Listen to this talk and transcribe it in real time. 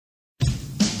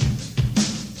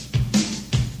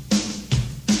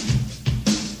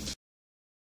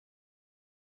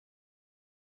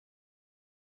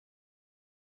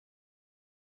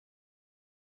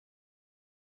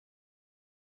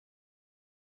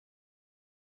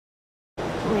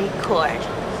record.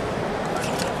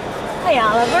 Hi,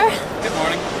 Oliver. Good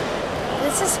morning.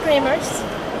 This is Screamers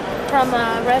from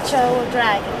Retro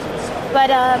Dragon.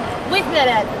 But we've met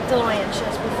at DeLorean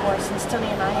shows before, since Tony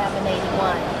and I have an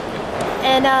 81.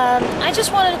 And I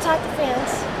just wanted to talk to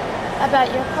fans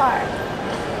about your car.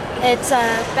 It's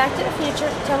Back to the Future,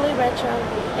 totally retro.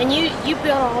 And you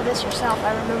built all this yourself.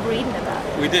 I remember reading about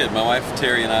it. We did. My wife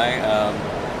Terry and I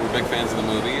were big fans of the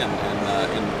movie, and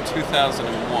in 2001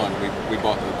 we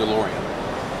bought the DeLorean.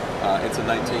 It's a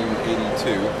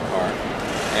 1982 car,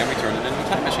 and we turned it into a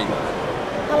time machine.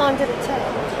 How long did it take?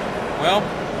 Well,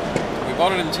 we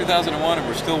bought it in 2001, and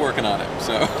we're still working on it.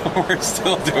 So we're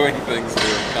still doing things to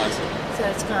it constantly. So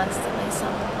it's constantly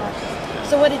something.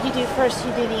 So what did you do first?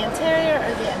 You do the interior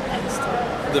or the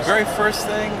exterior? The very first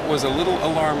thing was a little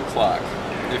alarm clock.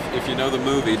 If you know the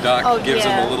movie, Doc gives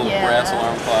him a little brass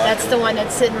alarm clock. That's the one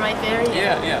that's sitting right there?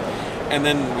 Yeah. And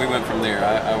then we went from there.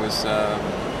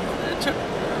 It took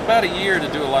about a year to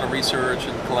do a lot of research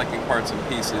and collecting parts and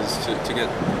pieces to get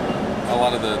a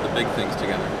lot of the big things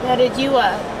together. Now did you,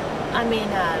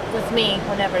 with me,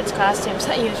 whenever it's costumes,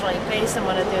 I usually pay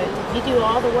someone to do it. Did you do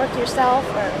all the work yourself?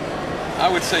 Or? I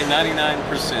would say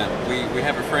 99%. We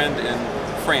have a friend in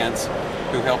France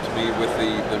who helped me with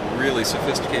the really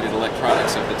sophisticated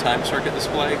electronics of the time circuit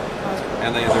display,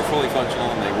 and they're fully functional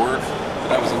and they work, but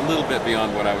that was a little bit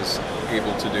beyond what I was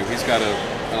able to do. He's got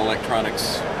an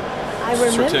electronics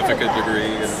certificate degree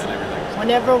and everything.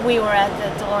 Whenever we were at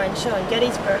the DeLorean show in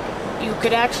Gettysburg, you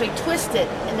could actually twist it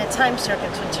and the time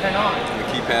circuits would turn on. The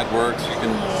keypad works. You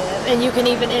can and you can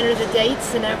even enter the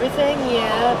dates and everything.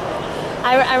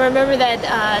 I remember that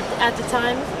at the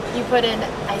time you put in,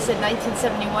 I said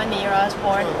 1971, the year I was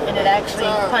born, and it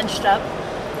actually punched up.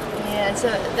 Yeah, so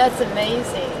that's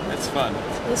amazing. It's fun.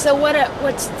 So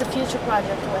what's the future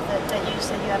project with it that you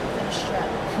said you haven't finished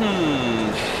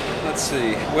yet? Let's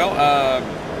see. Well,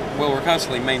 we're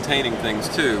constantly maintaining things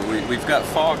too. We've got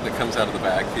fog that comes out of the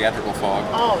back, theatrical fog.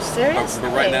 Oh, seriously?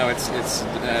 But right now it's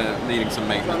needing some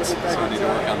maintenance, so we need to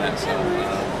work on that some.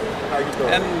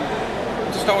 And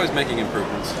just always making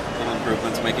improvements,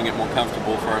 making it more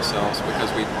comfortable for ourselves,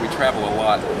 because we travel a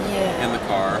lot in the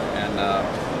car, and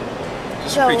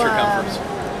just creature comforts.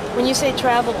 When you say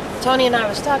travel, Tony and I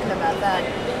was talking about that.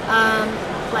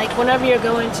 Like whenever you're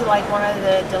going to like one of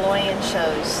the DeLorean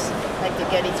shows, like the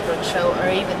Gettysburg show, or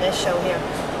even this show here,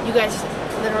 you guys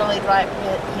literally drive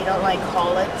it. You don't like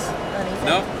haul it or anything?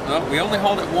 No, we only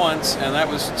hauled it once, and that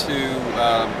was to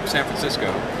San Francisco.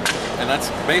 And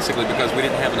that's basically because we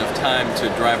didn't have enough time to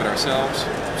drive it ourselves.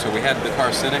 So we had the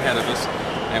car sit ahead of us,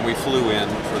 and we flew in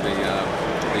for the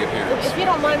appearance. If you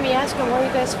don't mind me asking, where are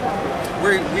you guys from?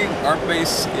 Our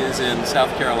base is in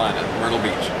South Carolina, Myrtle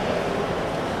Beach.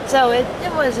 So it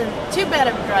wasn't too bad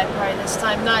of a drive probably this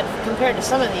time, not compared to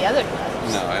some of the other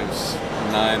drives. No, it was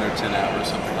 9 or 10 hours,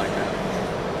 something like that.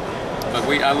 But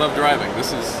I love driving.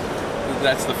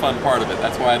 That's the fun part of it.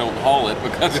 That's why I don't haul it,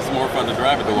 because it's more fun to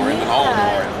drive a DeLorean than haul a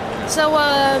DeLorean. So,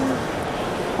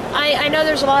 I know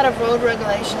there's a lot of road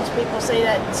regulations. People say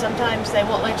that sometimes they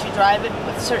won't let you drive it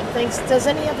with certain things. Does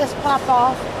any of this pop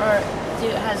off, or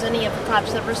has any of the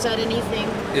cops ever said anything?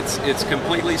 It's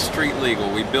completely street legal.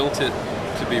 We built it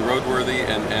to be roadworthy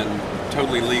and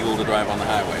totally legal to drive on the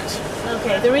highways.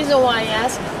 Okay, the reason why I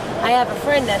ask, I have a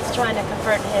friend that's trying to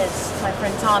convert my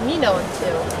friend Tom, you know him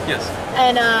too. Yes.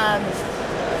 And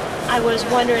I was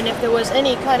wondering if there was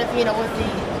any kind of, with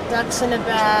the ducks in the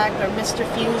back or Mr.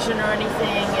 Fusion or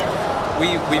anything.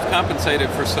 We've compensated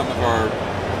for some of our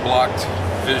blocked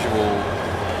visual,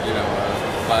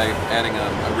 by adding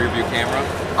a rear view camera.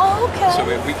 Oh, okay. So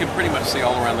we can pretty much see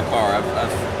all around the car.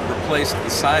 I've replaced the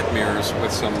side mirrors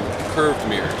with some curved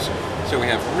mirrors, so we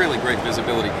have really great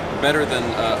visibility, better than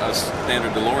a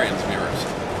standard DeLorean's mirrors.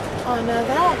 Oh no,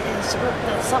 that's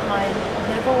something I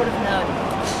never would have known.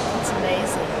 It's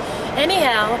amazing.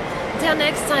 Anyhow, until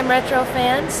next time, retro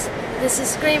fans, this is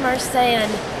Screamer saying,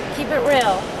 keep it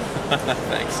real.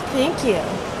 Thanks. Thank you.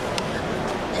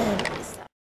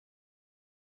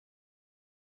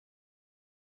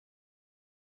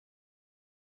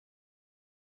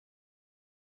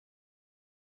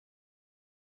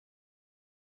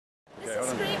 This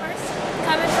is Screamers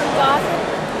coming from Gotham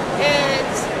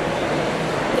and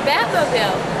the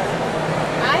Batmobile.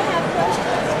 I have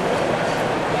questions.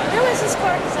 Who was this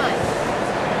car designed?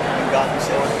 Gotham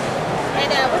City. And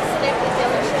what's the name of the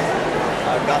dealership?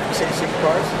 Gotham City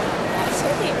Supercars.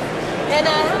 Sweet. And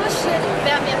how much did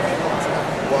Batman pay for this?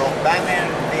 Well, Batman,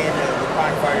 being the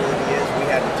crime fighter that he is, we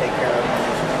had to take care of him.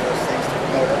 It was one of those things to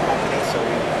promote our company, so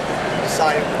we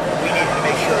decided we needed to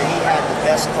make sure he had the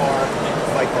best car to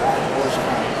fight the worst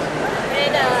crime.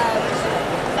 And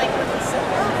like with the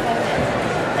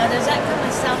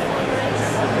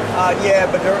Yeah,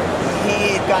 but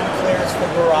he had gotten clearance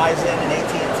from Verizon and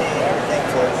AT&T and everything,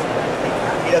 so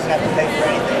he doesn't have to pay for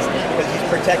anything because he's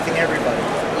protecting everybody.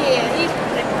 Yeah, he's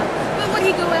protecting. But would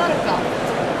he go out and golf?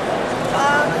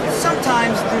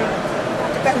 Sometimes,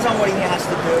 depends on what he has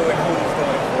to do and who he's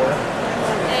doing it for.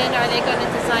 And are they going to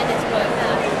design his boat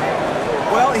now?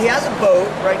 Well, he has a boat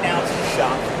right now. It's in the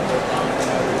shop.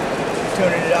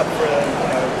 Tuning it up for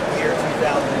year 2012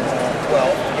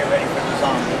 to get ready for the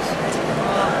zombies.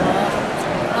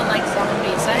 I like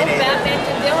zombies. I hope Batman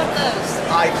can deal with those.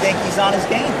 I think he's on his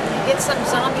game. Get some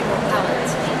zombie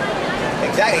repellent.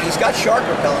 Exactly. He's got shark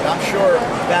repellent. I'm sure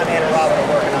Batman and Robin are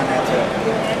working on that too.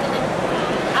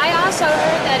 I also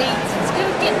heard that he's good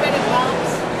at getting rid of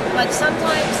bombs, but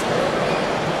sometimes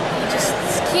he just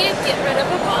can't get rid of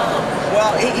a bomb.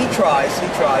 Well, he tries. He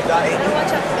tries. Better watch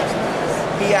out for those.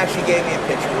 He actually gave me a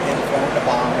picture of him throwing the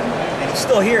bomb, and he's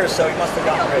still here, so he must have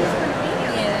gotten rid of it.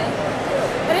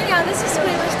 Yeah. But anyhow, this is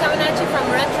Screamers coming at you from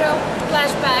Retro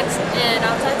Flashbacks, and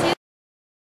I'll talk to you